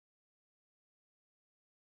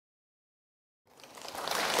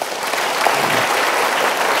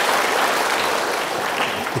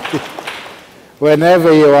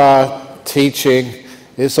whenever you are teaching,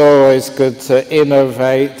 it's always good to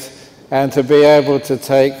innovate and to be able to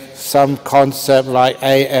take some concept like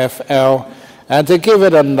AFL and to give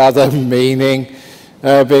it another meaning,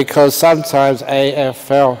 because sometimes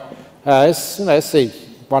AFL is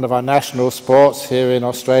one of our national sports here in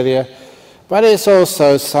Australia, but it's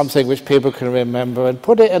also something which people can remember and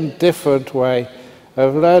put it in a different way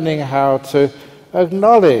of learning how to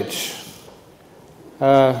acknowledge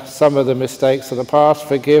some of the mistakes of the past,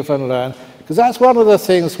 forgive and learn. Because that's one of the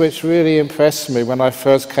things which really impressed me when I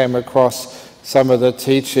first came across some of the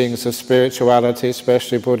teachings of spirituality,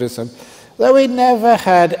 especially Buddhism, that we never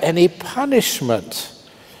had any punishment,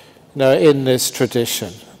 in this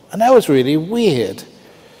tradition. And that was really weird.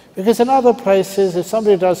 Because in other places, if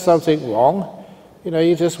somebody does something wrong,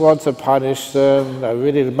 you just want to punish them,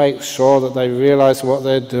 really to make sure that they realize what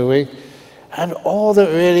they're doing. And all that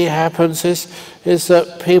really happens is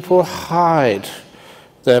that people hide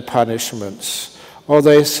their punishments, or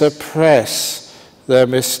they suppress their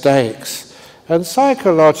mistakes. And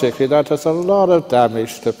psychologically, that does a lot of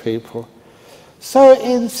damage to people. So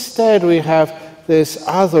instead, we have this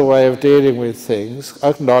other way of dealing with things,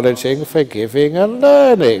 acknowledging, forgiving, and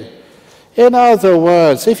learning. In other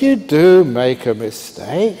words, if you do make a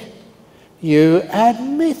mistake, you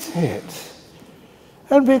admit it.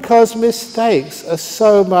 And because mistakes are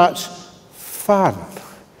so much fun,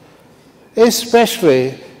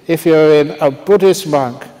 especially if you're in a Buddhist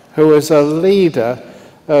monk who is a leader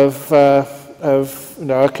of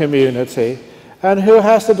a community and who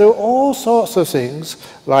has to do all sorts of things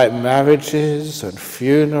like marriages and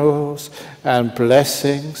funerals and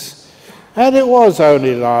blessings. And it was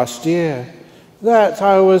only last year that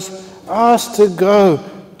I was asked to go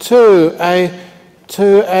to a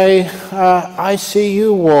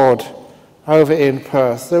ICU ward over in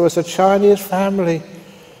Perth. There was a Chinese family,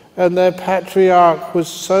 and their patriarch was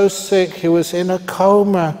so sick he was in a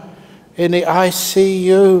coma in the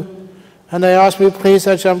ICU. And they asked me, please,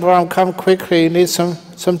 Ajahn Brahm, come quickly, you need some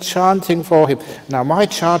chanting for him. Now, my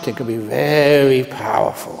chanting can be very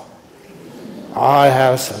powerful. I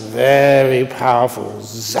have some very powerful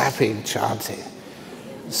zapping chanting.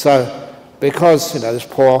 So, because, this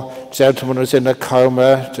poor gentleman was in a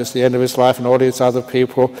coma, just the end of his life, and all these other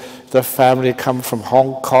people, the family come from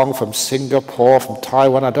Hong Kong, from Singapore, from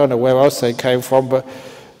Taiwan, I don't know where else they came from, but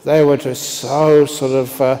they were just so sort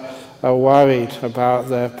of worried about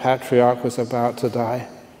their patriarch was about to die.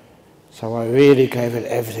 So I really gave it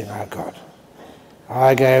everything I got.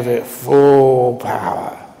 I gave it full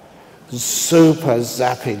power, super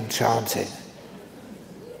zapping chanting.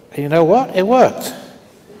 And you know what? It worked.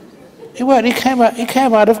 It worked. He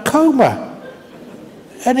came out of coma,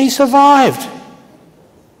 and he survived.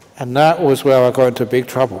 And that was where I got into big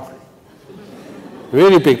trouble.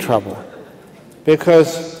 Really big trouble.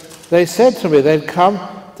 Because they said to me, they'd come,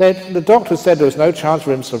 the doctor said there was no chance of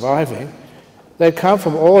him surviving. They'd come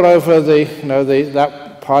from all over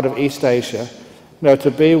that part of East Asia,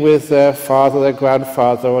 to be with their father, their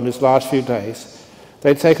grandfather on his last few days.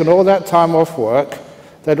 They'd taken all that time off work.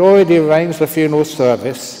 They'd already arranged the funeral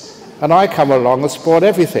service, and I come along and spoiled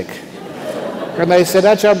everything. And they said,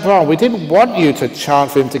 Ajahn Brahm, we didn't want you to chant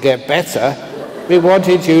for him to get better. We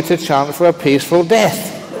wanted you to chant for a peaceful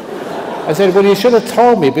death. I said, well, you should have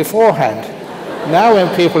told me beforehand. Now when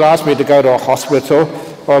people ask me to go to a hospital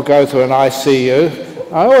or go to an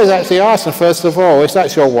ICU, I always actually ask them, first of all, is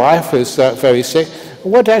that your wife who's very sick?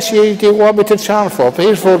 What actually do you want me to chant for?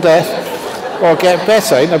 Peaceful death or get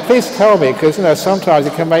better? Please tell me, because sometimes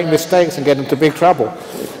you can make mistakes and get into big trouble.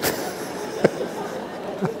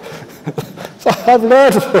 So I've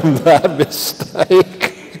learned from that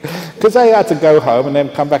mistake, because they had to go home and then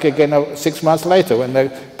come back again 6 months later when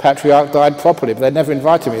the patriarch died properly, but they never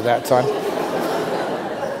invited me that time.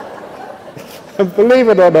 And believe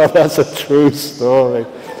it or not, that's a true story.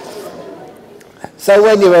 So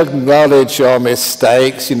when you acknowledge your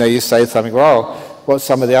mistakes, you say something, well, what's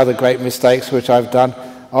some of the other great mistakes which I've done?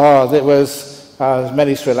 Oh, there was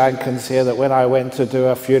many Sri Lankans here that when I went to do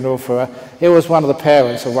a funeral for her, it was one of the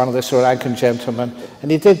parents of one of the Sri Lankan gentlemen, and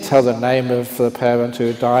he did tell the name of the parent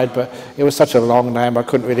who died, but it was such a long name I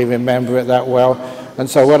couldn't really remember it that well. And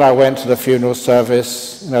so when I went to the funeral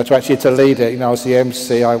service, to lead it, I was the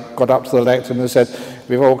MC, I got up to the lectern and said,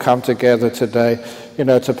 we've all come together today,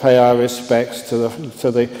 to pay our respects to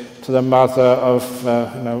the mother of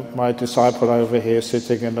my disciple over here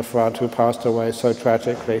sitting in the front who passed away so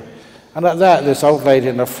tragically. And at that, this old lady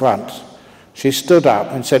in the front, she stood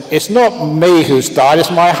up and said, it's not me who's died,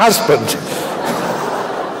 it's my husband.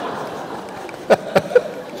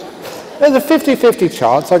 There's a 50-50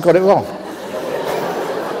 chance I got it wrong.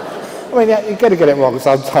 I mean, yeah, you're going to get it wrong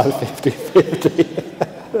sometimes, 50-50.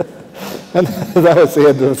 And that was the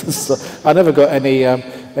end of this. I never got any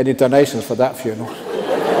donations for that funeral.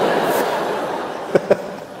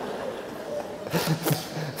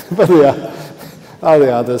 But yeah,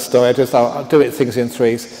 the other story, I'll do it things in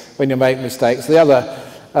threes when you make mistakes. The other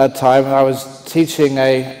time I was teaching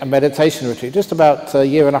a meditation retreat just about a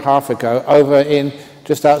year and a half ago over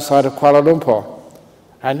just outside of Kuala Lumpur.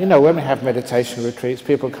 And you know, when we have meditation retreats,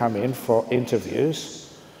 people come in for interviews.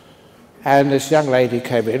 And this young lady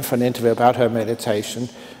came in for an interview about her meditation,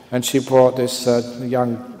 and she brought this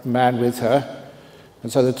young man with her.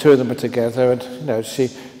 And so the two of them were together, and you know,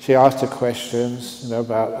 she asked her questions, you know,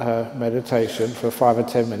 about her meditation for 5 or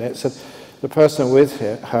 10 minutes. And the person with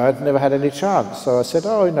her had never had any chance. So I said,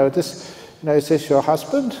 "Oh, is this your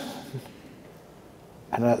husband?"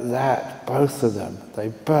 And at that, both of them, they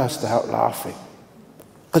burst out laughing.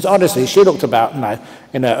 Because honestly, she looked about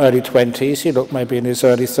in her early 20s, he looked maybe in his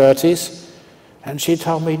early 30s. And she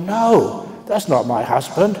told me, "No, that's not my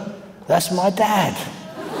husband, that's my dad."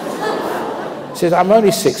 She said, "I'm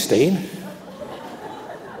only 16.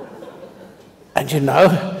 And you know,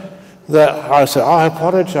 that I said, "I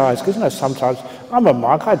apologise," because sometimes I'm a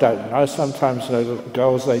monk, I don't know, sometimes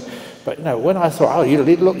girls, but when I thought, "Oh, you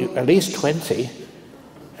look at least 20,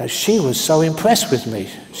 she was so impressed with me.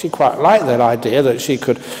 She quite liked that idea that she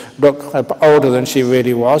could look older than she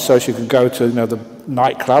really was, so she could go to the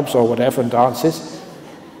nightclubs or whatever and dances.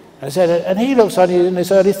 I said, "And he looks only in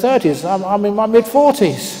his early 30s. I'm in my mid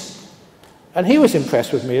 40s." And he was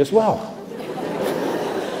impressed with me as well.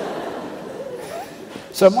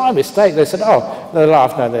 So my mistake, they said, "Oh," they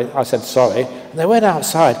laughed. No, I said, "Sorry." And they went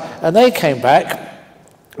outside and they came back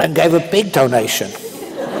and gave a big donation.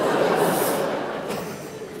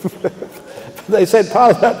 They said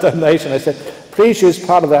part of that donation, they said, "Please use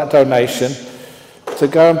part of that donation to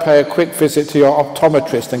go and pay a quick visit to your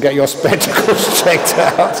optometrist and get your spectacles checked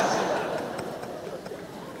out."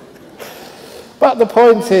 But the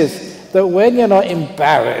point is that when you're not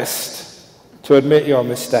embarrassed to admit your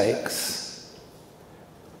mistakes,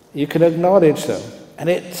 you can acknowledge them. And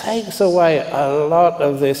it takes away a lot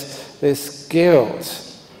of this guilt.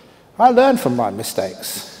 I learned from my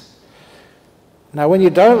mistakes. Now, when you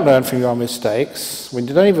don't learn from your mistakes, when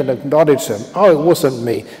you don't even acknowledge them, "Oh, it wasn't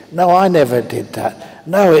me. No, I never did that.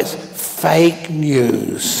 No, it's fake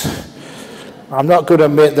news. I'm not going to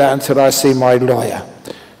admit that until I see my lawyer."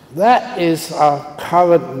 That is our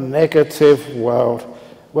current negative world,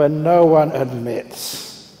 where no one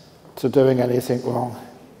admits to doing anything wrong.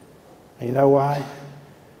 And you know why?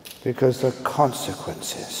 Because the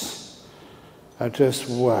consequences are just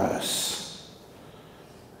worse.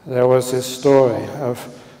 There was this story of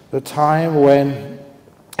the time when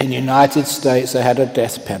in the United States they had a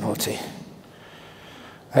death penalty.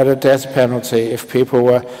 They had a death penalty if people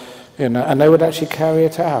were, and they would actually carry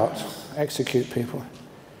it out, execute people.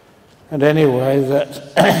 And anyway, that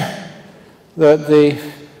the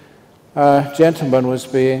gentleman was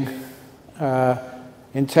being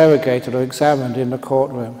interrogated or examined in the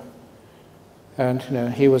courtroom. And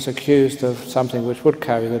he was accused of something which would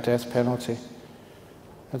carry the death penalty.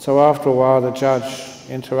 And so after a while, the judge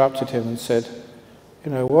interrupted him and said,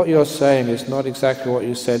 "What you're saying is not exactly what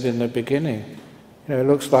you said in the beginning. It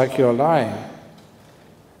looks like you're lying."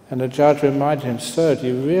 And the judge reminded him, "Sir, do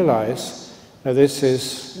you realize this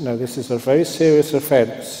is a very serious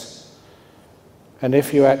offense. And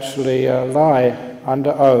if you actually lie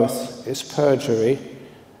under oath, it's perjury,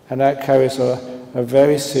 and that carries a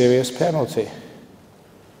very serious penalty."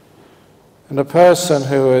 And the person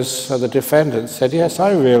who was the defendant said, "Yes,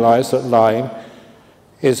 I realize that lying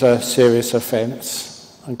is a serious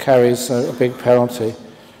offense and carries a big penalty.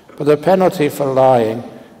 But the penalty for lying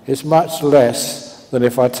is much less than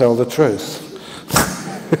if I tell the truth."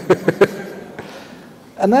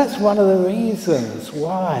 And that's one of the reasons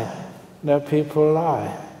why people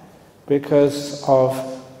lie, because of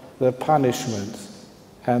the punishment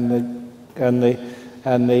and the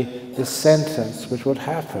sentence which would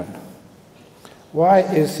happen. Why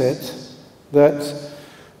is it that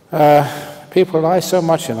people lie so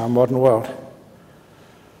much in our modern world?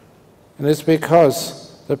 And it's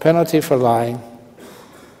because the penalty for lying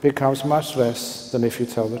becomes much less than if you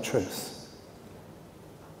tell the truth.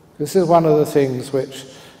 This is one of the things which,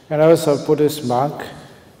 as a Buddhist monk,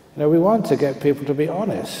 we want to get people to be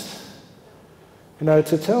honest,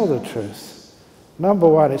 to tell the truth. Number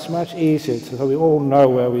one, it's much easier so we all know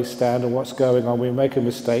where we stand and what's going on. We make a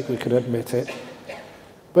mistake, we can admit it.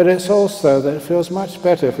 But it's also that it feels much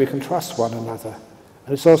better if we can trust one another.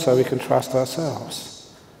 And it's also we can trust ourselves.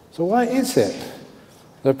 So why is it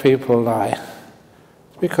that people lie?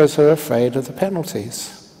 because they're afraid of the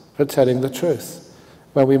penalties for telling the truth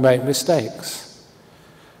when we make mistakes.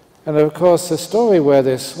 And of course, the story where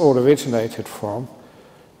this all originated from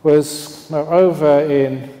was over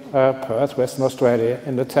in Perth, Western Australia,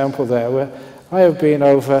 in the temple there, where I have been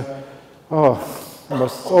over,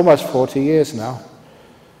 almost 40 years now.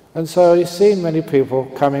 And so you've seen many people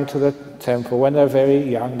coming to the temple when they're very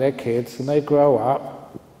young, they're kids, and they grow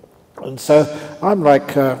up. And so I'm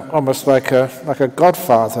like almost like a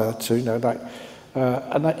godfather to,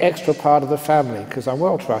 an extra part of the family, because I'm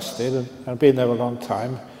well trusted and I've been there a long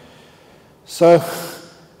time. So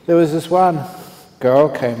there was this one girl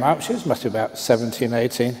came up, she must be about 17,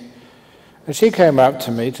 18, and she came up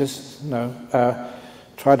to me, just,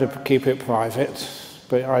 tried to keep it private,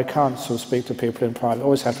 but I can't sort of speak to people in private,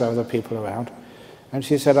 always have to have other people around. And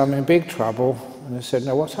she said, I'm in big trouble. And I said,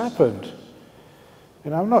 no, what's happened?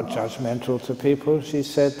 I'm not judgmental to people. She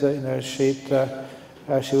said that,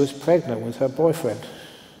 she was pregnant with her boyfriend.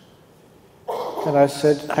 And I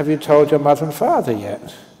said, have you told your mother and father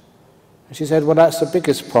yet? And she said, well, that's the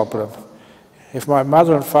biggest problem. If my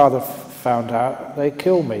mother and father found out, they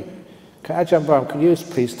kill me. Ajahn Brahm, can you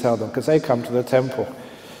please tell them? Because they come to the temple.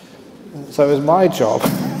 So it was my job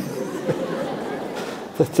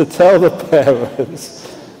to tell the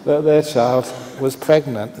parents that their child was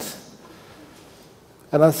pregnant.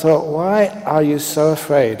 And I thought, why are you so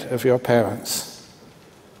afraid of your parents?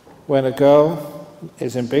 When a girl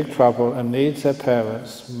is in big trouble and needs their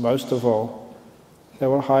parents, most of all, they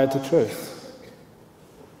will hide the truth.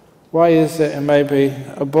 Why is it, and maybe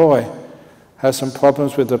a boy has some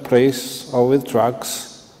problems with the police or with drugs,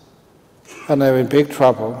 and they're in big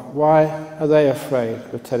trouble, why are they afraid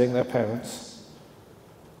of telling their parents?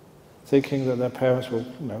 Thinking that their parents will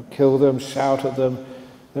kill them, shout at them.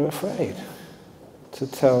 They're afraid to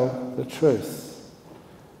tell the truth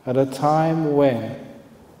at a time when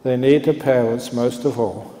they need the parents most of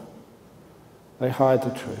all. They hide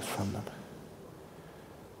the truth from them.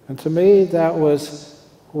 And to me, that was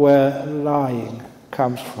where lying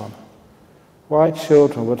comes from. Why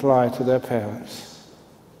children would lie to their parents.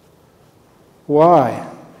 Why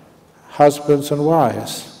husbands and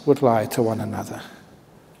wives would lie to one another.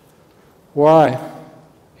 Why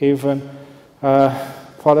even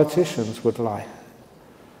politicians would lie.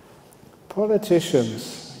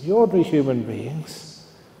 Politicians, the ordinary human beings,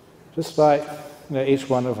 just like each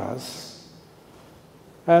one of us.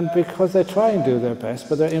 And because they try and do their best,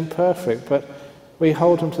 but they're imperfect, but we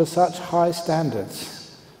hold them to such high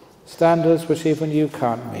standards, standards which even you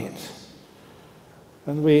can't meet.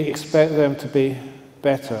 And we expect them to be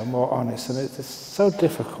better, more honest, and it's so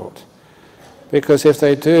difficult. Because if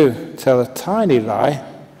they do tell a tiny lie,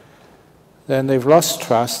 then they've lost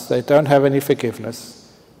trust, they don't have any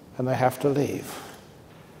forgiveness, and they have to leave.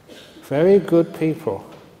 Very good people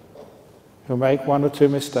who make one or two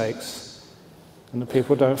mistakes, and the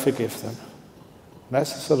people don't forgive them. And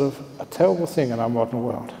that's sort of a terrible thing in our modern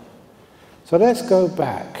world. So let's go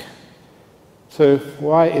back to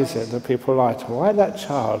why is it that people lie to her? Why that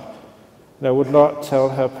child would not tell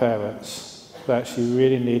her parents that she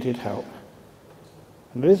really needed help?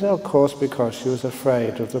 And it is, of course, because she was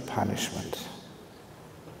afraid of the punishment.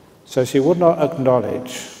 So she would not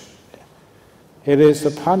acknowledge. It is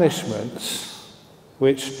the punishments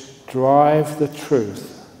which drive the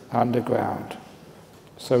truth underground.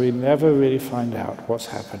 So we never really find out what's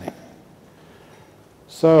happening.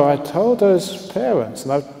 So I told those parents,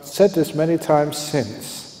 and I've said this many times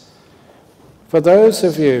since, for those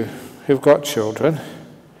of you who've got children,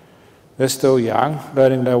 they're still young,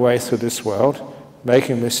 learning their way through this world,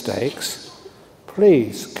 making mistakes,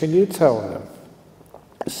 please, can you tell them,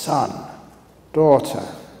 son, daughter,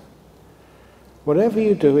 whatever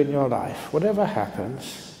you do in your life, whatever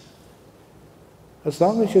happens, as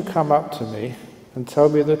long as you come up to me and tell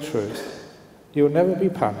me the truth, you will never be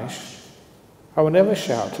punished. I will never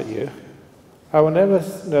shout at you. I will never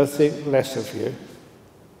think less of you,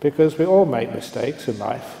 because we all make mistakes in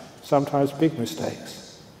life, sometimes big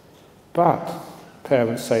mistakes. But,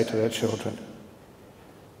 parents say to their children,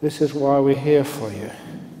 this is why we're here for you.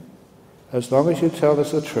 As long as you tell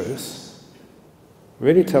us the truth,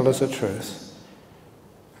 really tell us the truth,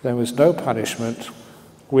 then with no punishment,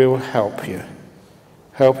 we will help you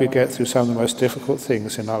get through some of the most difficult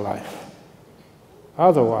things in our life.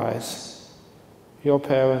 Otherwise, your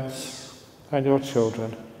parents and your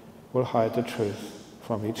children will hide the truth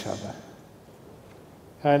from each other.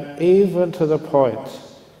 And even to the point,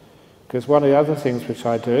 because one of the other things which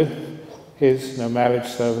I do is marriage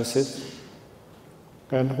services.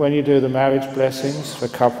 And when you do the marriage blessings for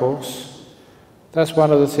couples, that's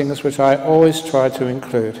one of the things which I always try to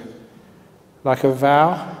include. like a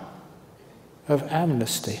vow of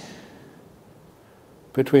amnesty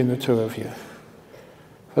between the two of you.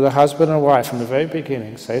 For the husband and wife from the very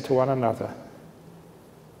beginning say to one another,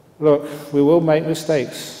 look, we will make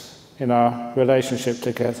mistakes in our relationship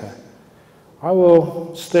together. I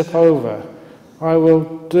will slip over. I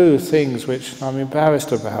will do things which I'm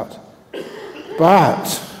embarrassed about.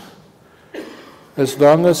 But as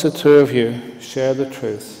long as the two of you share the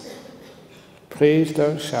truth, please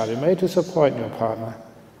don't shout. It may disappoint your partner,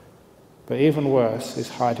 but even worse is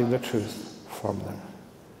hiding the truth from them.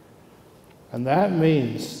 And that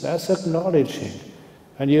means, that's acknowledging.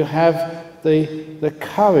 And you have the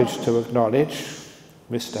courage to acknowledge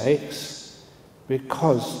mistakes,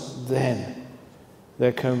 because then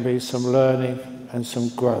there can be some learning and some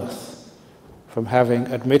growth from having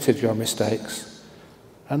admitted your mistakes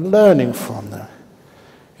and learning from them.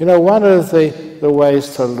 You know, one of the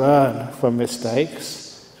ways to learn from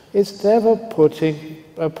mistakes is never putting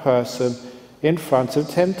a person in front of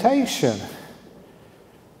temptation.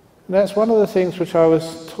 And that's one of the things which I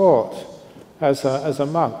was taught as a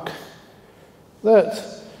monk. That,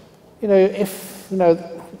 if,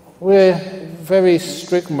 we're very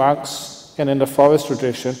strict monks, and in the forest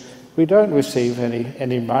tradition, we don't receive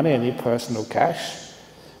any money, any personal cash.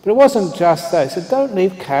 But it wasn't just that. He said, don't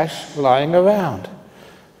leave cash lying around.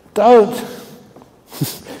 Don't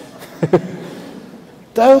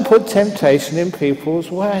put temptation in people's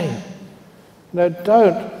way.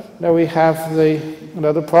 Don't. We have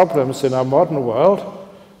the problems in our modern world,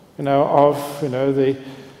 of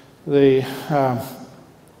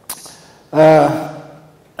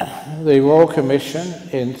the Royal Commission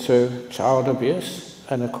into child abuse,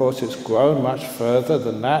 and of course it's grown much further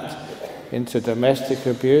than that into domestic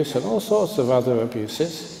abuse and all sorts of other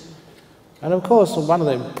abuses. And of course one of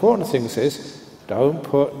the important things is don't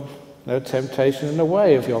put temptation in the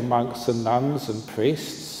way of your monks and nuns and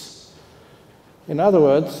priests. In other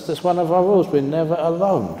words, that's one of our rules, we're never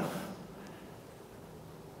alone.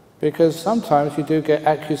 Because sometimes you do get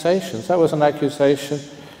accusations. That was an accusation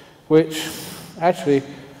which actually,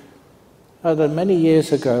 many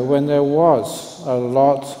years ago, when there was a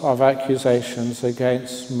lot of accusations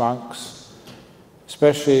against monks,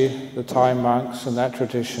 especially the Thai monks and that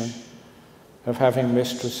tradition of having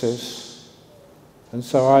mistresses. And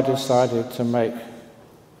so I decided to make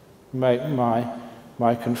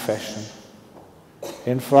my confession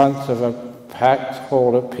in front of a packed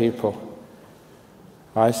hall of people.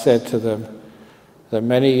 I said to them that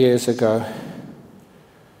many years ago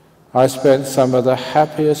I spent some of the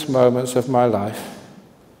happiest moments of my life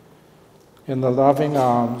in the loving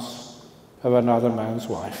arms of another man's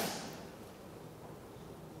wife.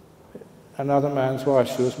 Another man's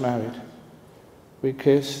wife, she was married. We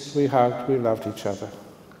kissed, we hugged, we loved each other.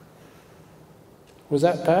 Was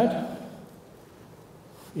that bad?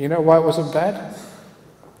 You know why it wasn't bad?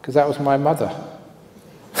 Because that was my mother.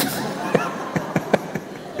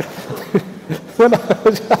 When I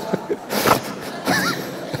was young,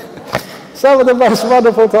 some of the most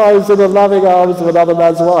wonderful times in the loving arms of another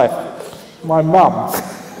man's wife. My mum.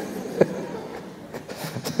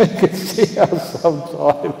 You can see how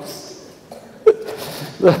sometimes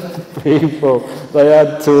the people, they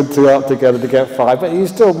add two and two up together to get five, but you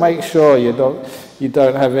still make sure you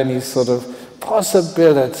don't have any sort of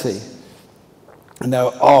possibility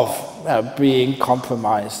of being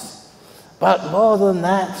compromised. But more than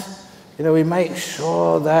that, we make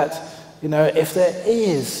sure that, if there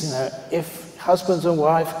is, if husbands and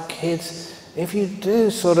wife, kids, if you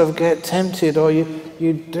do sort of get tempted, or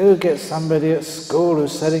you do get somebody at school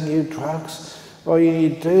who's selling you drugs, or you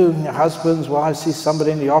do, your husbands, wives, see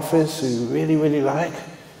somebody in the office who you really, really like,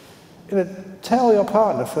 tell your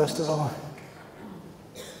partner first of all,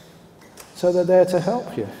 so they're there to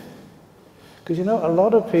help you. Because a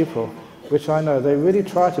lot of people, which I know, they really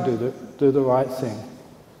try to do the right thing.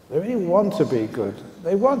 They really want to be good.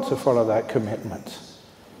 They want to follow that commitment.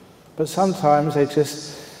 But sometimes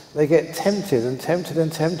they get tempted and tempted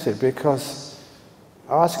and tempted because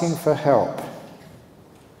asking for help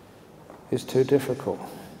is too difficult.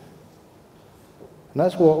 And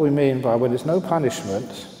that's what we mean by when there's no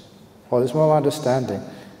punishment or there's more understanding,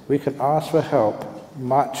 we can ask for help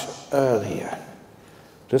much earlier.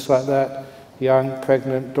 Just like that young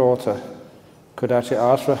pregnant daughter could actually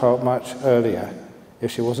ask for help much earlier if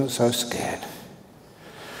she wasn't so scared.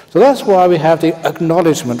 So that's why we have the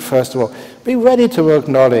acknowledgement, first of all. Be ready to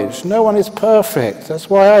acknowledge. No one is perfect. That's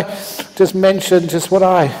why I just mentioned just what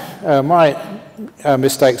my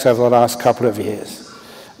mistakes over the last couple of years.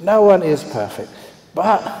 No one is perfect.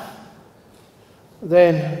 But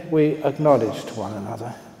then we acknowledge to one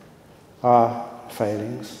another our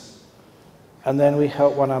failings, and then we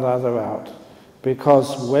help one another out.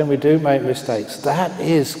 Because when we do make mistakes, that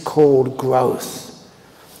is called growth.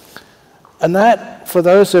 And that, for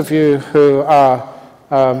those of you who are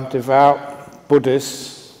devout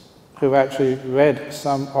Buddhists, who've actually read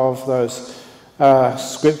some of those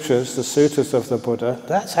scriptures, the sutras of the Buddha,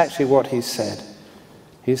 that's actually what he said.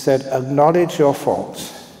 He said, acknowledge your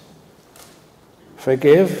faults,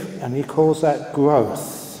 forgive, and he calls that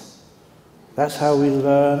growth. That's how we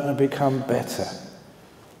learn and become better.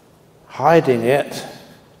 Hiding it,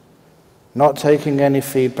 not taking any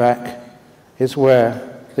feedback, is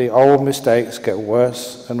where the old mistakes get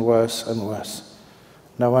worse and worse and worse.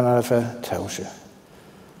 No one ever tells you.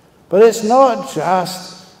 But it's not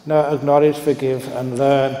just acknowledge, forgive, and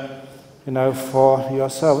learn, for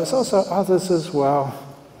yourself. It's also others as well.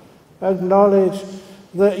 Acknowledge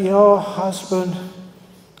that your husband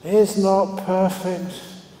is not perfect.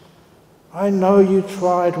 I know you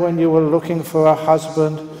tried when you were looking for a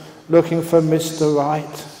husband, looking for Mr.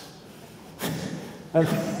 Right.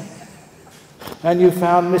 And you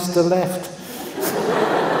found Mr. Left.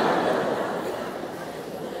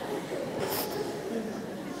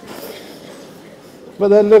 But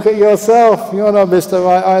then look at yourself. You're not Mr.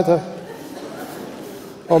 Right either.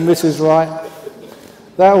 Or Mrs. Right.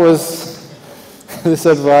 That was this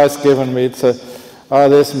advice given me to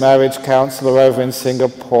this marriage counsellor over in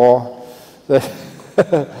Singapore.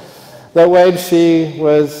 That when she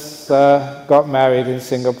got married in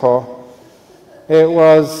Singapore, it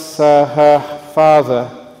was her father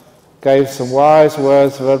gave some wise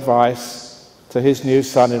words of advice to his new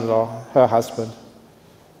son-in-law, her husband.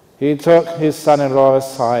 He took his son-in-law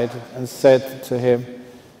aside and said to him,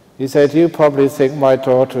 he said, you probably think my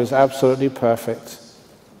daughter is absolutely perfect.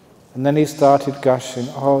 And then he started gushing,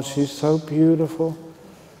 oh, she's so beautiful.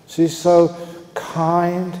 She's so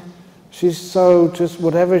kind. She's so just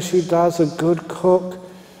whatever she does, a good cook.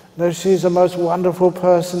 No, she's the most wonderful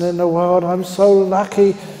person in the world. I'm so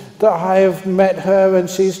lucky that I have met her and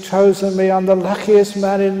she's chosen me. I'm the luckiest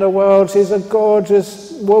man in the world. She's a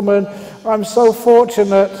gorgeous woman. I'm so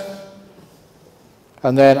fortunate.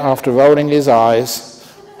 And then after rolling his eyes,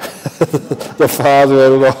 the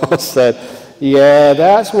father-in-law said, yeah,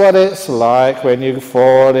 that's what it's like when you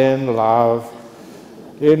fall in love.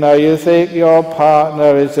 You think your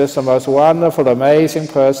partner is just the most wonderful, amazing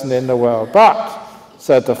person in the world. But,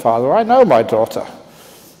 said the father, I know my daughter.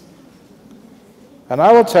 And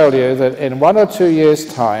I will tell you that in 1 or 2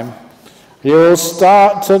 years' time, you will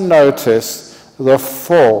start to notice the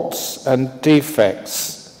faults and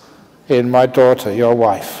defects in my daughter, your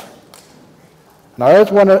wife. And I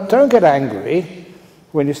don't get angry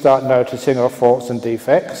when you start noticing her faults and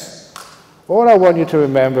defects. All I want you to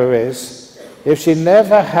remember is, if she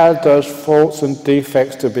never had those faults and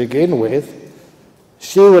defects to begin with,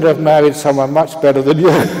 she would have married someone much better than you.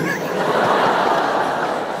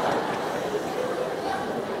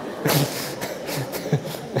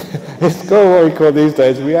 It's called what we call these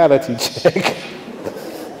days reality check.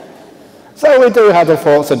 So we do have the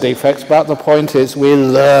faults and defects, but the point is we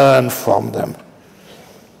learn from them.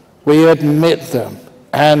 We admit them,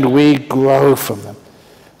 and we grow from them.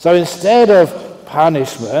 So instead of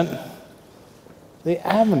punishment, the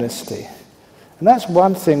amnesty. And that's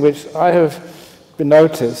one thing which I have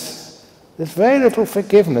noticed. There's very little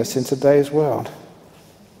forgiveness in today's world.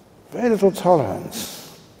 Very little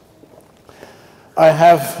tolerance. I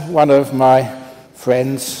have one of my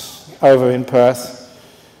friends over in Perth.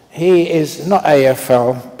 He is not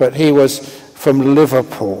AFL, but he was from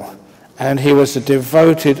Liverpool, and he was a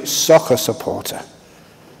devoted soccer supporter.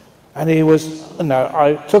 And he was,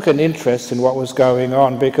 I took an interest in what was going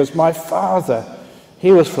on because my father,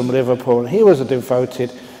 he was from Liverpool, and he was a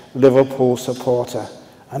devoted Liverpool supporter.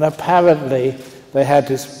 And apparently they had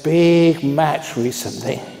this big match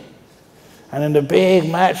recently. And in the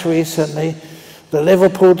big match recently, the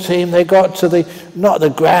Liverpool team, they got to not the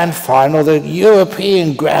grand final, the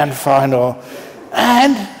European grand final.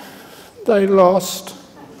 And they lost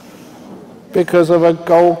because of a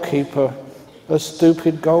goalkeeper, a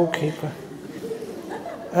stupid goalkeeper.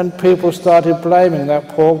 And people started blaming that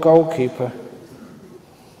poor goalkeeper.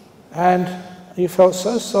 And he felt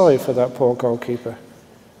so sorry for that poor goalkeeper.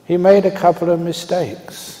 He made a couple of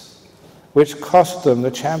mistakes, which cost them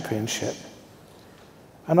the championship.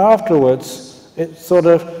 And afterwards, it sort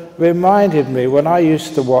of reminded me when I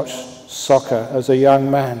used to watch soccer as a young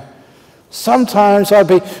man. Sometimes I'd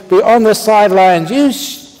be on the sidelines, you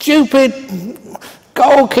stupid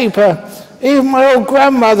goalkeeper. Even my old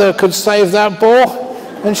grandmother could save that ball,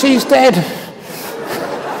 and she's dead.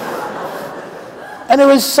 And it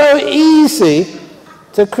was so easy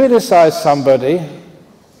to criticize somebody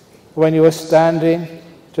when you were standing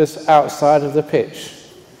just outside of the pitch.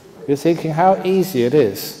 You're thinking how easy it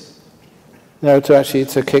is, to actually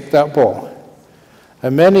to kick that ball.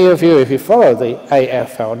 And many of you, if you follow the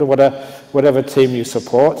AFL, whatever team you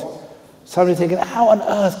support, somebody thinking, how on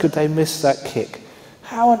earth could they miss that kick?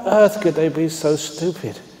 How on earth could they be so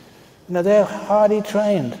stupid? They're hardly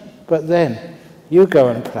trained. But then you go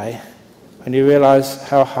and play, and you realize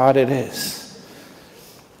how hard it is.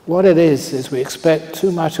 What it is we expect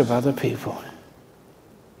too much of other people.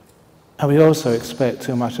 And we also expect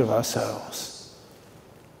too much of ourselves.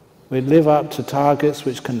 We live up to targets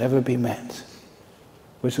which can never be met,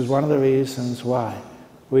 which is one of the reasons why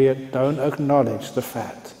we don't acknowledge the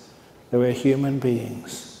fact that we're human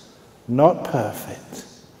beings, not perfect.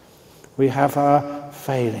 We have our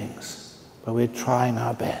failings, but we're trying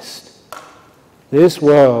our best. This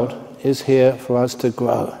world is here for us to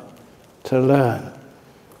grow, to learn.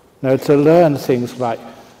 To learn things like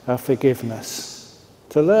forgiveness,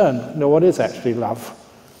 to learn what is actually love.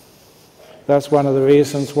 That's one of the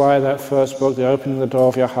reasons why that first book, the Opening the Door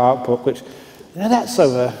of Your Heart book, which, that's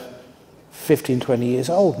over 15, 20 years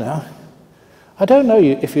old now. I don't know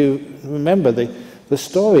if you remember the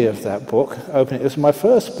story of that book. It was my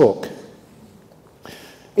first book.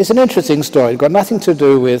 It's an interesting story. It's got nothing to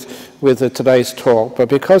do with today's talk, but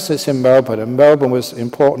because it's in Melbourne, and Melbourne was an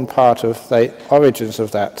important part of the origins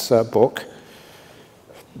of that book,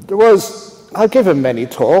 I've given many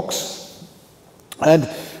talks, and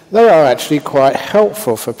they are actually quite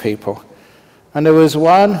helpful for people. And there was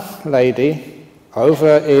one lady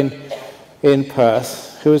over in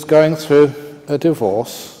Perth who was going through a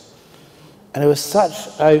divorce, and it was such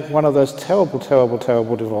one of those terrible, terrible,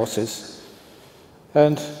 terrible divorces.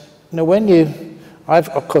 And I've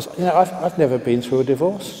never been through a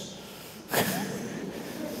divorce,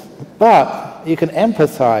 but you can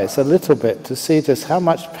empathize a little bit to see just how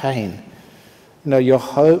much pain, your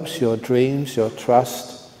hopes, your dreams, your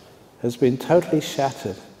trust has been totally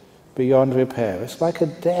shattered beyond repair. It's like a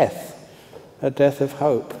death of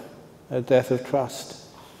hope, a death of trust.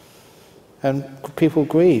 And people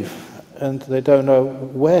grieve, and they don't know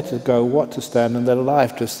where to go, what to stand, and their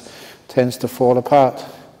life just tends to fall apart.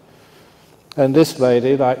 And this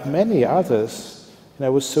lady, like many others,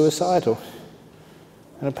 was suicidal.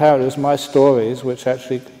 And apparently it was my stories which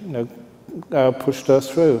actually, pushed her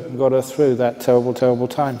through and got her through that terrible, terrible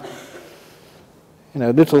time.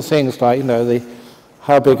 Little things like,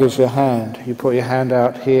 how big is your hand? You put your hand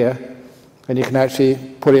out here, and you can actually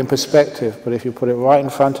put it in perspective. But if you put it right in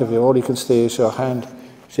front of you, all you can see is your hand.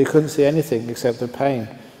 She couldn't see anything except the pain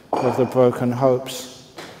of the broken hopes.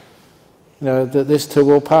 That this too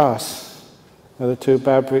will pass. The 2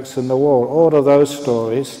 bad bricks in the wall. All of those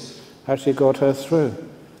stories actually got her through.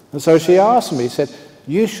 And so she asked me, said,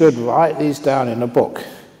 you should write these down in a book.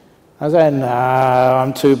 I said, no,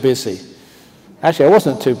 I'm too busy. Actually, I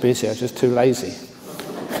wasn't too busy, I was just too lazy.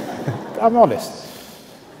 I'm honest.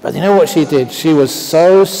 But you know what she did? She was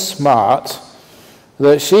so smart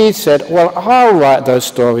that she said, well, I'll write those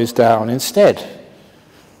stories down instead.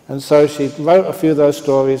 And so she wrote a few of those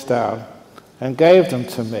stories down and gave them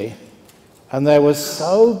to me, and they were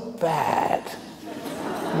so bad,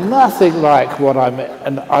 nothing like what I meant,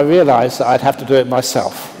 and I realized that I'd have to do it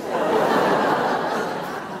myself.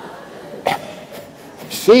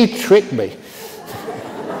 She tricked me.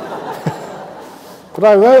 But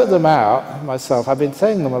I wrote them out myself. I've been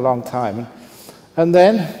saying them a long time, and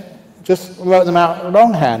then just wrote them out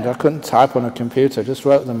longhand. I couldn't type on a computer, just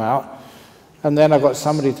wrote them out, and then I got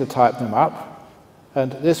somebody to type them up.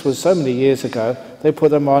 And this was so many years ago, they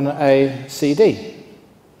put them on a CD.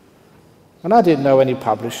 And I didn't know any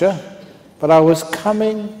publisher, but I was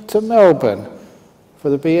coming to Melbourne for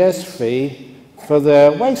the BSV for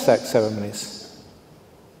their Waisak ceremonies.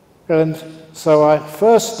 And so I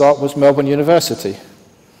first stop was Melbourne University.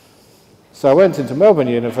 So I went into Melbourne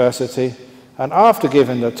University, and after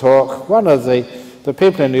giving the talk, one of the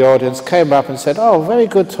people in the audience came up and said, oh, very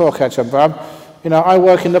good talk, Ajahn Brahm. I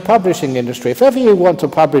work in the publishing industry. If ever you want to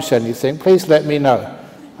publish anything, please let me know.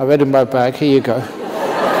 I read in my bag, here you go.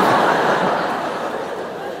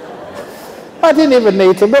 I didn't even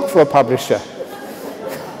need to look for a publisher.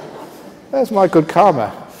 That's my good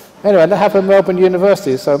karma. Anyway, that happened at Melbourne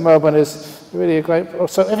University, so Melbourne is really a great...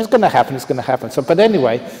 So if it's going to happen, it's going to happen. So, but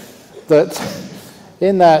anyway, that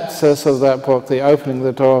in that sort of that book, the Opening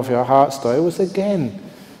the Door of Your Heart story, was again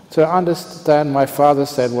to understand. My father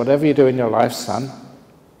said, whatever you do in your life, son,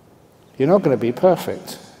 you're not going to be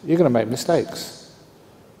perfect. You're going to make mistakes.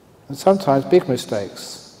 And sometimes big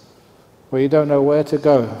mistakes, where you don't know where to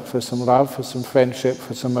go for some love, for some friendship,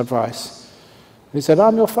 for some advice. He said,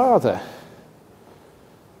 I'm your father.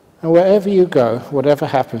 And wherever you go, whatever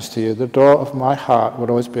happens to you, the door of my heart will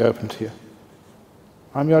always be open to you.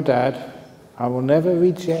 I'm your dad. I will never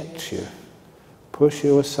reject you, push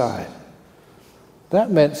you aside.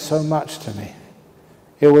 That meant so much to me.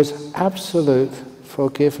 It was absolute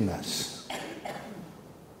forgiveness.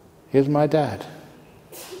 He's my dad.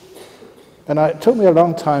 And it took me a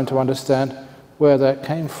long time to understand where that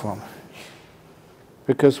came from.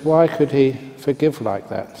 Because why could he forgive like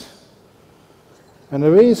that? And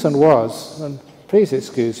the reason was, and please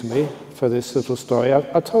excuse me for this little story,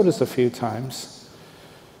 I've told this a few times,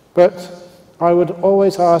 but I would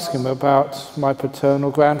always ask him about my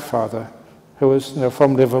paternal grandfather, who was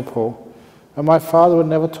from Liverpool, and my father would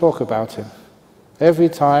never talk about him. Every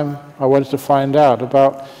time I wanted to find out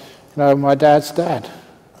about my dad's dad.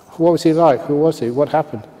 What was he like? Who was he? What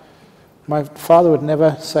happened? My father would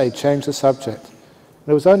never say, change the subject.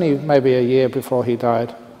 It was only maybe a year before he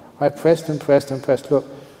died. I pressed and pressed and pressed, look,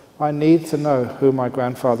 I need to know who my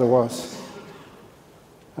grandfather was.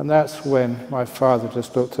 And that's when my father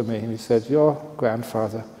just looked at me and he said, your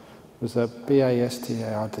grandfather was a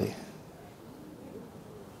bastard.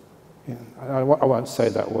 I won't say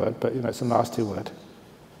that word, but it's a nasty word.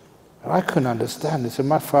 And I couldn't understand. He said,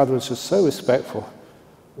 my father was just so respectful.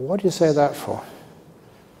 What do you say that for?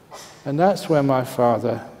 And that's when my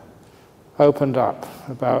father opened up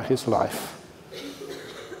about his life.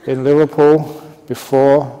 In Liverpool,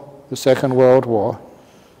 before the Second World War,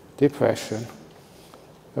 depression,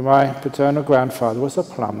 and my paternal grandfather was a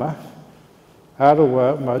plumber, out of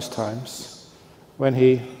work most times. When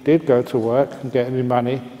he did go to work and get any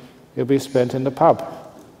money, it would be spent in the pub.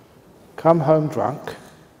 Come home drunk,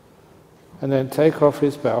 and then take off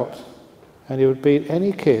his belt, and he would beat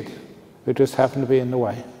any kid who just happened to be in the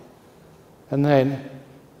way. And then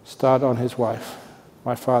start on his wife,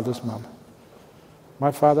 my father's mum.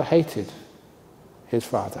 My father hated his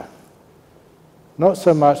father. Not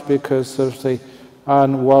so much because of the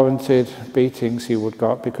unwarranted beatings he would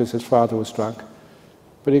got because his father was drunk,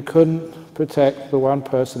 but he couldn't protect the one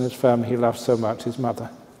person in his family he loved so much, his mother,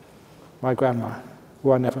 my grandma,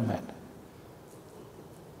 who I never met.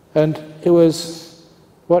 And it was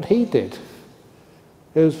what he did.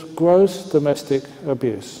 It was gross domestic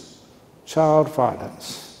abuse, child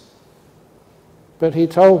violence. But he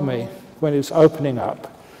told me, when he was opening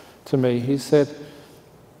up to me, he said,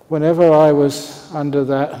 whenever I was under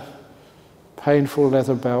that painful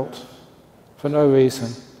leather belt, for no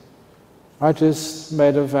reason, I just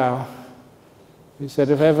made a vow. He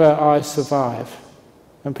said, if ever I survive,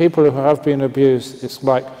 and people who have been abused, it's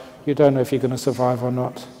like you don't know if you're going to survive or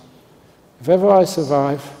not. If ever I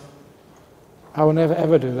survive, I will never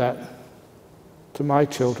ever do that to my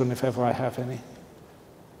children if ever I have any.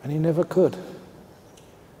 And he never could.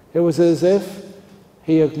 It was as if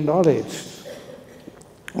he acknowledged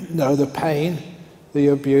the pain, the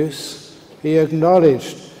abuse. He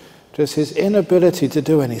acknowledged just his inability to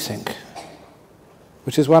do anything,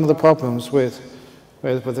 which is one of the problems with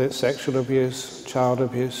sexual abuse, child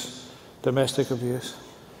abuse, domestic abuse.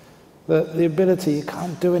 The ability, you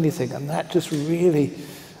can't do anything, and that just really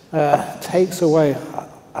takes away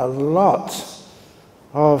a lot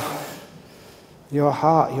of your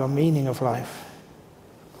heart, your meaning of life.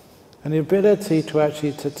 And the ability to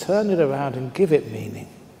actually to turn it around and give it meaning,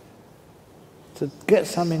 to get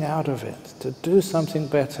something out of it, to do something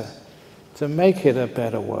better, to make it a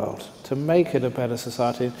better world, to make it a better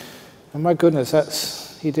society. And my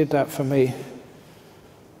goodness, he did that for me.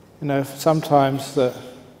 Sometimes that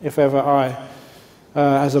if ever I,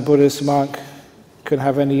 as a Buddhist monk, can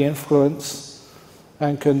have any influence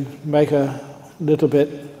and can make a little bit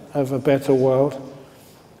of a better world,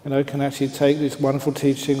 can actually take these wonderful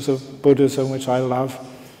teachings of Buddhism, which I love,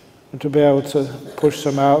 and to be able to push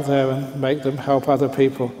them out there and make them help other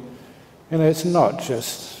people. It's not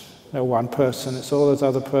just one person, it's all those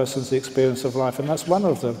other persons' experience of life, and that's one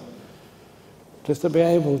of them. Just to be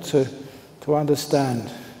able to understand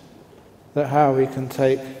that how we can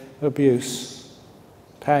take abuse,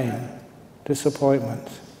 pain, disappointment,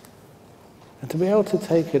 and to be able to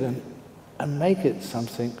take it and make it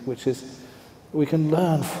something which is we can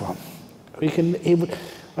learn from.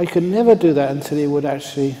 I could never do that until he would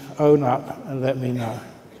actually own up and let me know.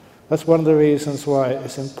 That's one of the reasons why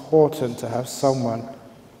it's important to have someone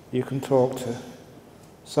you can talk to,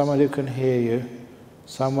 someone who can hear you,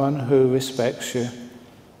 someone who respects you,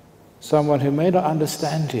 someone who may not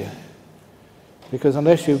understand you. Because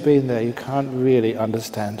unless you've been there, you can't really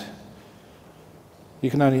understand. You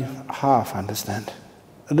can only half understand,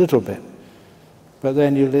 a little bit. But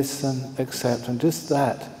then you listen, accept, and just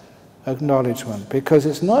that acknowledgement. Because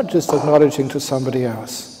it's not just acknowledging to somebody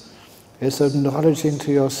else. It's acknowledging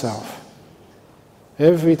to yourself.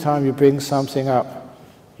 Every time you bring something up,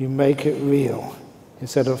 you make it real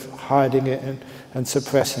instead of hiding it and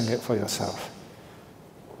suppressing it for yourself.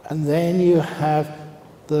 And then you have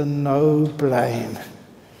the no blame.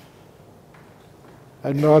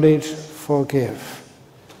 Acknowledge, forgive.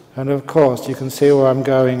 And of course, you can see where I'm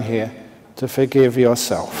going here, to forgive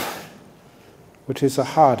yourself, which is the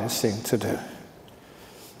hardest thing to do.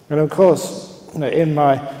 And of course, in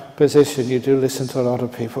my position, you do listen to a lot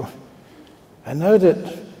of people. I know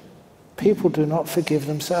that people do not forgive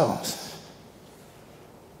themselves,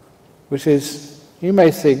 which is, you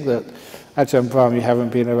may think that, Ajahn Brahm, you haven't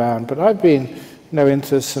been around, but I've been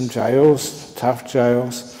into some jails, tough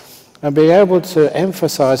jails, and being able to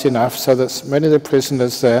emphasize enough so that many of the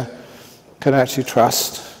prisoners there can actually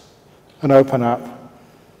trust and open up.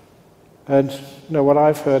 And what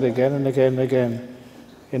I've heard again and again and again,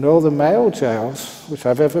 in all the male jails which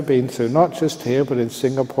I've ever been to, not just here but in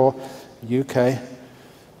Singapore, UK,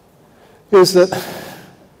 is that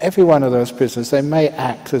every one of those prisoners, they may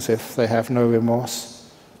act as if they have no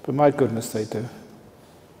remorse, but my goodness, they do.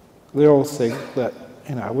 They all think that,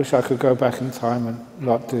 I wish I could go back in time and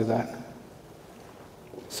not do that.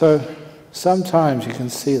 So sometimes you can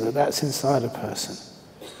see that that's inside a person.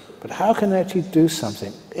 But how can they actually do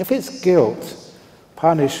something? If it's guilt,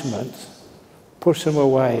 punishment, push them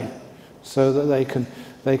away so that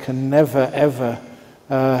they can never ever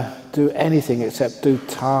do anything except do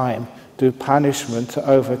time, do punishment to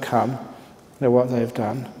overcome what they've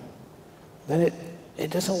done, then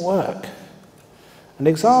it doesn't work. An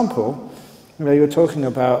example, you were talking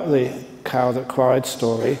about the cow that cried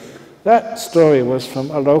story. That story was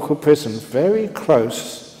from a local prison very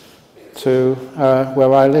close to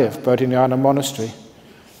where I live, Bodhinyana Monastery.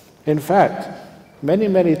 In fact, many,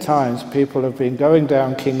 many times people have been going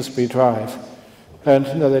down Kingsbury Drive and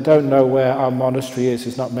they don't know where our monastery is,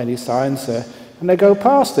 there's not many signs there, and they go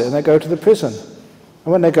past it and they go to the prison.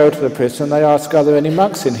 And when they go to the prison, they ask, are there any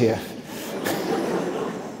monks in here?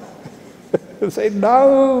 They say,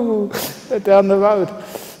 no, they're down the road.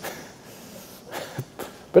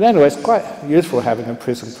 But anyway, it's quite useful having a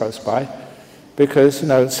prison close by, because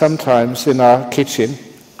sometimes in our kitchen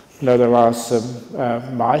there are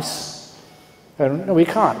some mice, and we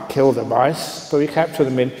can't kill the mice, but we capture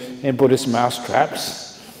them in Buddhist mouse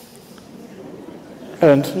traps.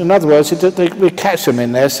 And in other words, we catch them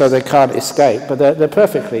in there so they can't escape, but they're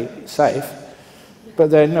perfectly safe.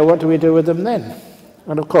 But then what do we do with them then?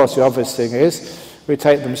 And of course the obvious thing is we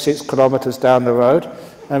take them 6 kilometres down the road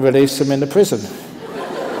and release them in the prison.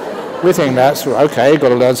 We think that's okay, got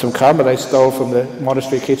to learn some karma, they stole from the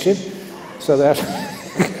monastery kitchen, so they have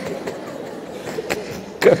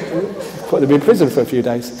to put them in prison for a few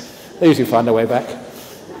days. They usually find their way back.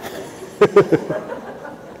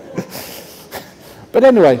 But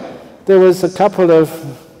anyway, there was a couple of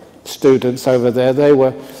students over there, they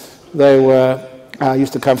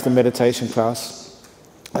used to come to the meditation class,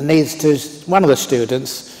 and one of the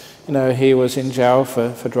students, he was in jail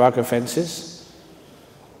for drug offences.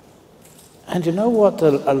 And you know what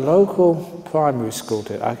a local primary school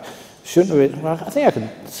did? I think I can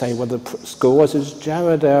say what the school was. It was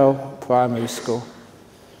Jarradale Primary School.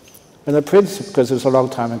 And the principal, because it was a long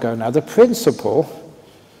time ago now, the principal,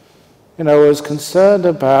 was concerned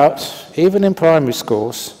about, even in primary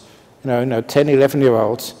schools, 10,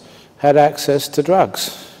 11-year-olds had access to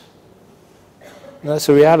drugs. And that's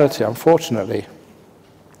a reality, unfortunately.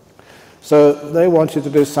 So they wanted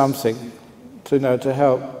to do something to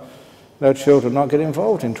help children not get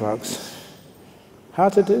involved in drugs. How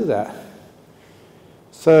to do that?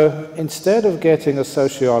 So instead of getting a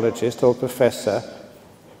sociologist or professor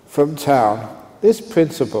from town, this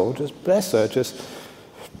principal, just bless her,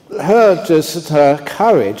 her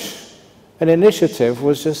courage and initiative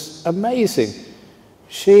was just amazing.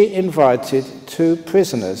 She invited 2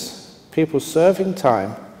 prisoners, people serving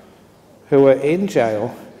time, who were in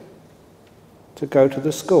jail, to go to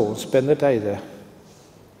the school, spend the day there,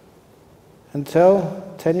 and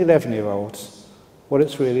tell 10, 11-year-olds what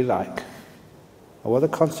it's really like, or what the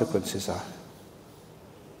consequences are.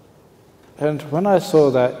 And when I saw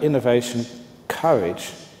that innovation,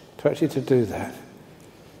 courage, to actually to do that,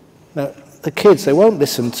 now the kids, they won't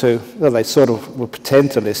listen to, they sort of will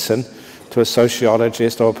pretend to listen to a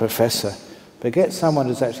sociologist or a professor, but get someone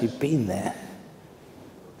who's actually been there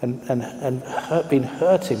and been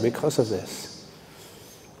hurting because of this.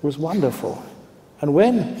 It was wonderful. And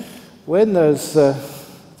when there's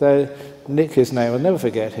Nick, his name, I'll never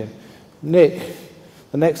forget him. Nick,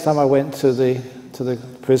 the next time I went to the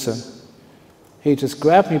prison, he just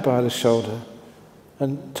grabbed me by the shoulder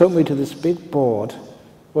and took me to this big board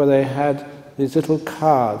where they had these little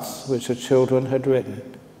cards which the children had written.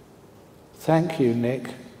 Thank you, Nick.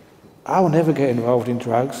 I will never get involved in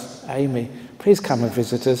drugs. Amy, please come and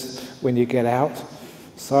visit us when you get out.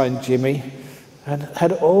 Signed, Jimmy. And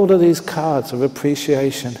had all of these cards of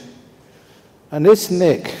appreciation. And this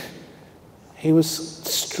Nick, he was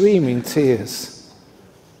streaming tears.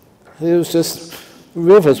 It was just,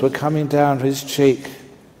 rivers were coming down his cheek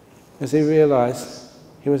as he realized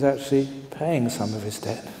he was actually paying some of his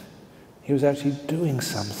debt. He was actually doing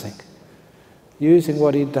something, using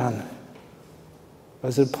what he'd done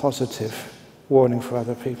as a positive warning for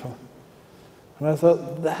other people. And I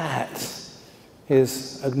thought, that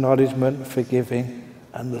is acknowledgement, forgiving,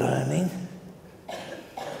 and learning.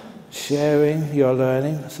 Sharing your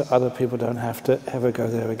learning so other people don't have to ever go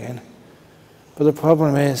there again. But the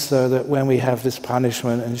problem is, though, that when we have this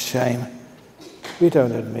punishment and shame, we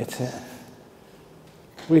don't admit it.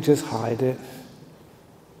 We just hide it.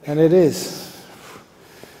 And it is.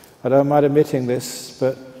 I don't mind admitting this,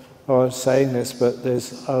 or saying this, but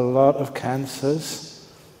there's a lot of cancers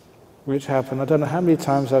which happen. I don't know how many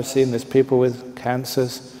times I've seen this, people with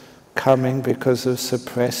cancers coming because of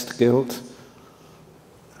suppressed guilt,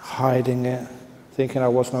 hiding it, thinking I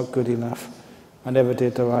was not good enough, I never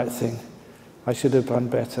did the right thing, I should have done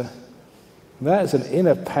better. That is an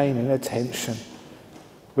inner pain, inner tension,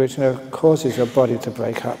 which causes your body to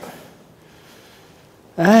break up.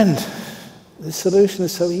 And the solution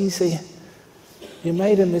is so easy. You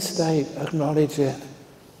made a mistake, acknowledge it.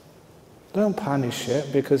 Don't punish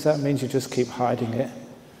it, because that means you just keep hiding it.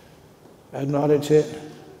 Acknowledge it,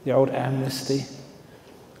 the old amnesty,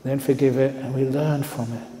 then forgive it, and we learn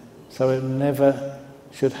from it, so it never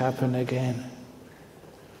should happen again.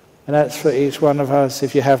 And that's for each one of us.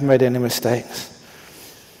 If you have made any mistakes,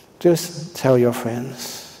 just tell your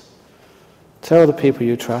friends. Tell the people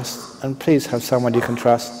you trust, and please have someone you can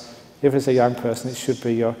trust. If it's a young person, it should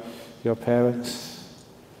be your parents.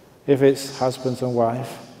 If it's husbands and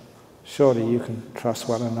wife, surely you can trust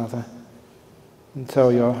one another. And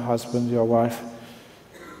tell your husband, your wife,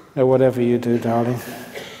 whatever you do, darling,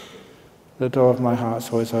 the door of my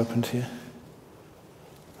heart's always open to you.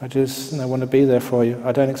 I just want to be there for you.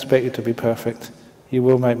 I don't expect you to be perfect. You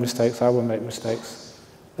will make mistakes, I will make mistakes.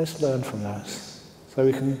 Let's learn from those, so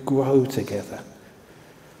we can grow together.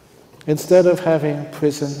 Instead of having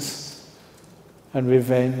prisons and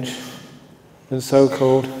revenge and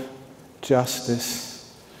so-called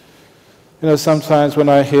justice. Sometimes when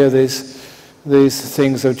I hear these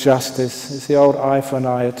things of justice, it's the old eye for an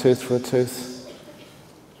eye, a tooth for a tooth.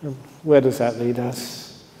 Where does that lead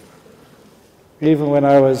us? Even when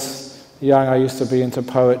I was young, I used to be into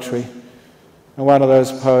poetry. And one of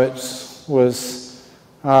those poets was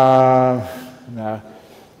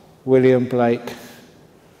William Blake.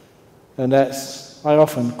 And I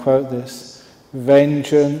often quote this: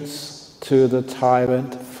 vengeance to the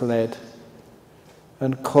tyrant fled,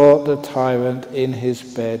 and caught the tyrant in his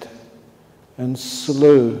bed, and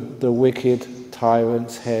slew the wicked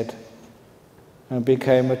tyrant's head, and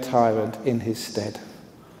became a tyrant in his stead.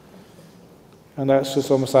 And that's just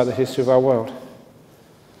almost like the history of our world.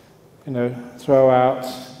 Throw out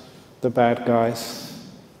the bad guys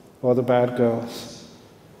or the bad girls,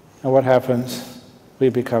 and what happens? We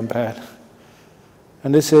become bad.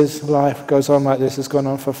 And life goes on like this. It's gone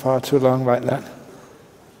on for far too long like that.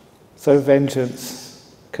 So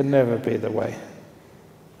vengeance can never be the way.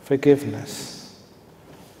 Forgiveness.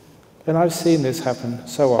 And I've seen this happen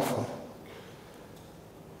so often.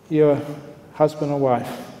 You're husband or wife,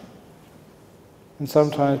 and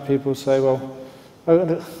sometimes people say, well,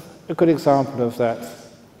 a good example of that.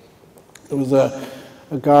 There was a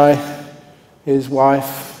guy, his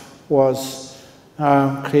wife was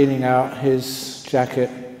cleaning out his jacket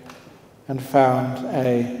and found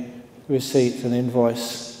a receipt, an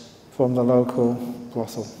invoice from the local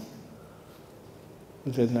brothel. It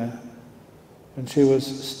was in there. And she was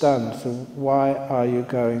stunned. So, why are you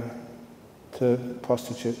going to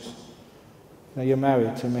prostitutes? You're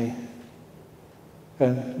married to me.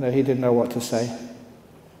 And he didn't know what to say.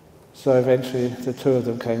 So eventually the two of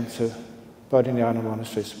them came to Bodhinyana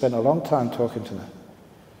Monastery, spent a long time talking to them.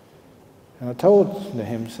 And I told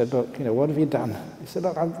him, said, look, what have you done? He said,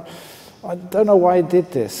 look, I don't know why I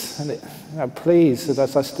did this. And please,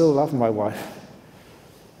 I still love my wife.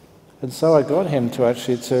 And so I got him to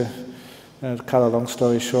actually, to cut a long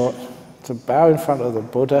story short, to bow in front of the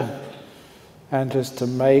Buddha and just to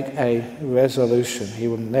make a resolution. He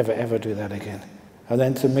will never ever do that again. And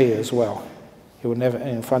then to me as well. He would never,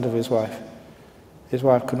 in front of his wife. His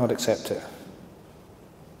wife could not accept it.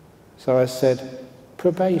 So I said,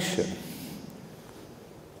 probation.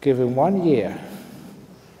 Give him 1 year.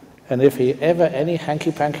 And if he ever any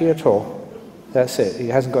hanky-panky at all, that's it. He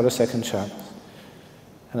hasn't got a second chance.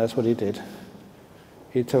 And that's what he did.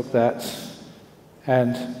 He took that,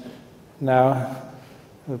 and now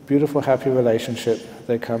a beautiful, happy relationship.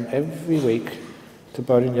 They come every week to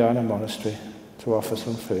Bodhinyana Monastery to offer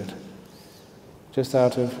some food, just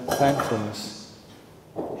out of thankfulness.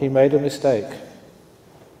 He made a mistake,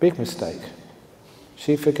 big mistake.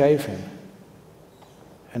 She forgave him,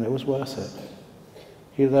 and it was worth it.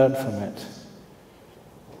 He learned from it.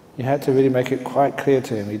 You had to really make it quite clear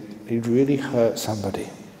to him he'd really hurt somebody.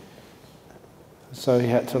 So he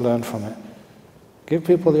had to learn from it. Give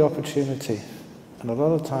people the opportunity. And a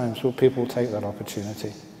lot of times people take that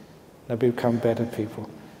opportunity. They become better people.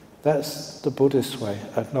 That's the Buddhist way.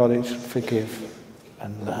 Acknowledge, forgive,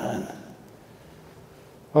 and learn.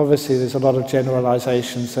 Obviously there's a lot of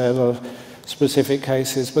generalizations there, a lot of specific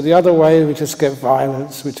cases. But the other way, we just get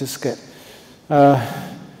violence. We just get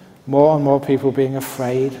more and more people being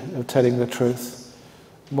afraid of telling the truth.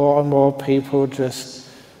 More and more people just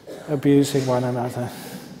abusing one another.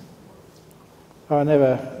 I've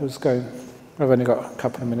only got a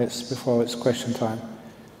couple of minutes before it's question time.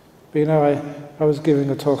 But you know, I was giving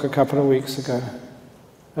a talk a couple of weeks ago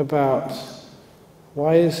about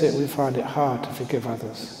why is it we find it hard to forgive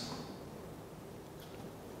others?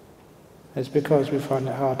 It's because we find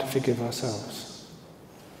it hard to forgive ourselves.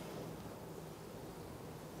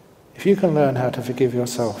 If you can learn how to forgive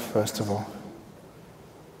yourself, first of all.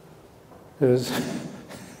 There's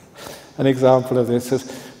an example of this.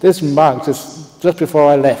 This monk, just before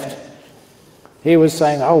I left, he was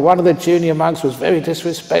saying, oh, one of the junior monks was very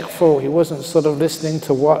disrespectful. He wasn't sort of listening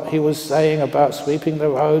to what he was saying about sweeping the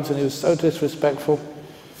roads, and he was so disrespectful.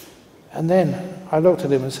 And then I looked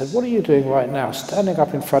at him and said, what are you doing right now, standing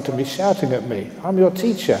up in front of me, shouting at me? I'm your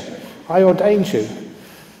teacher. I ordained you.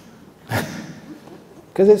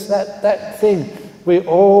 Because it's that thing. We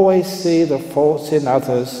always see the faults in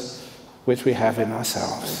others which we have in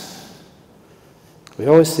ourselves. We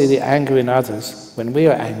always see the anger in others when we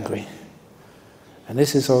are angry. And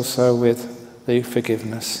this is also with the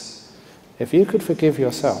forgiveness. If you could forgive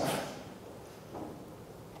yourself,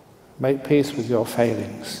 make peace with your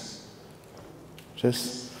failings.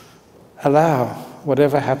 Just allow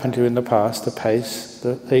whatever happened to you in the past, the pace,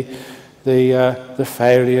 the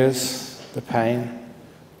failures, the pain.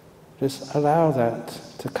 Just allow that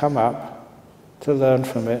to come up, to learn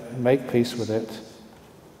from it, and make peace with it.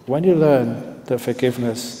 When you learn that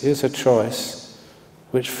forgiveness is a choice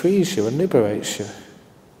which frees you and liberates you,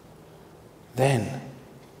 then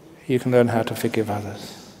you can learn how to forgive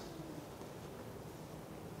others.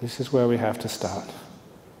 This is where we have to start,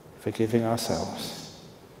 forgiving ourselves.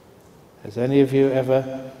 Has any of you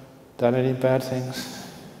ever done any bad things?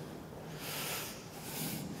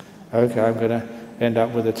 Okay, I'm going to end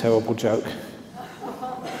up with a terrible joke.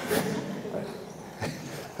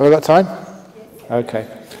 Have I got time? Okay.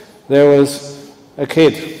 There was a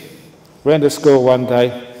kid, went to school one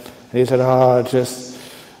day, and he said, oh,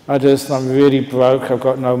 I'm really broke, I've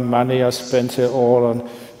got no money, I spent it all on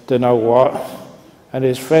don't know what. And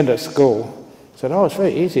his friend at school said, oh, it's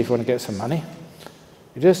very easy if you want to get some money.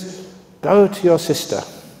 You just go to your sister,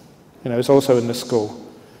 it's also in the school.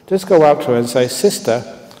 Just go up to her and say, sister,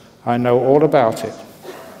 I know all about it.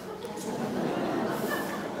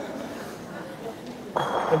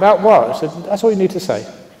 About what? I said, that's all you need to say.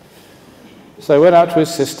 So he went out to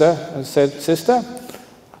his sister and said, sister,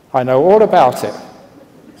 I know all about it.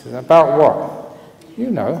 He said, about what?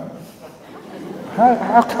 You know.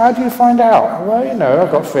 How do you find out? Well,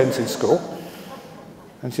 I've got friends in school.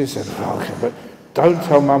 And she said, oh, okay, but don't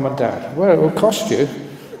tell mum and dad. Well, it will cost you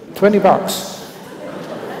 $20.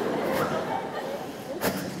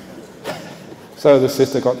 So the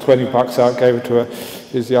sister got $20 out, gave it to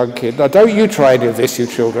his young kid. Now, don't you try any of this, you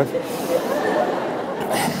children.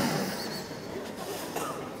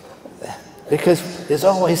 Because there's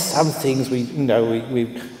always some things we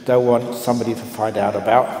don't want somebody to find out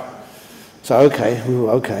about. So,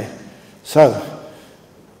 okay. So,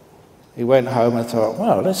 he went home and thought,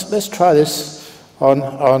 well, let's try this on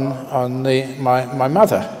my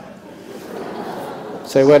mother.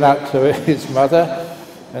 So he went up to his mother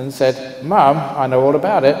and said, Mum, I know all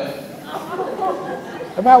about it.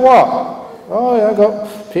 About what? Oh, yeah, I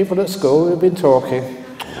got people at school who've been talking.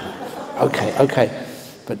 Okay,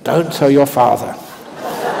 but don't tell your father.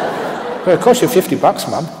 Well, it costs you $50,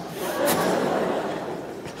 Mum.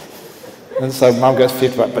 And so Mum gets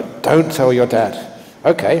 $50, but don't tell your dad.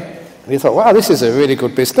 Okay. And he thought, wow, this is a really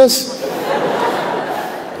good business.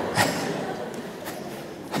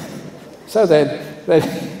 So then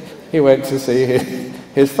he went to see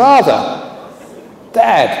his father.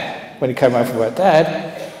 Dad, when he came home from work,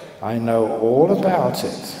 Dad, I know all about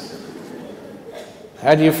it.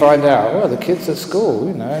 How do you find out? Well, the kids at school,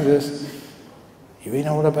 you know, you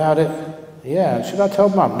know all about it? Yeah, should I tell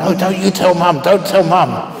Mum? No, don't you tell Mum, don't tell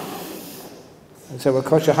Mum. And so it will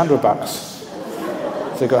cost you $100.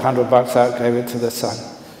 So he got $100 out, gave it to the son.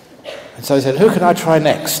 And so he said, who can I try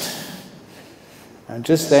next? And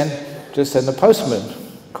just then the postman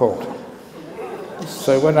called.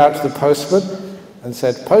 So he went out to the postman and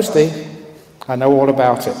said, Postie, I know all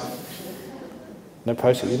about it. And the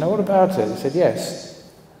postman said, you know all about it? He said, yes.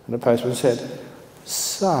 And the postman said,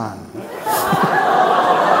 son.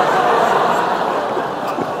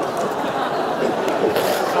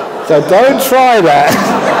 So don't try that.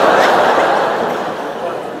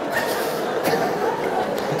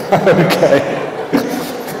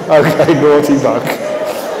 Okay, naughty buck.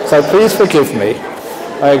 So please forgive me.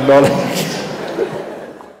 I acknowledge.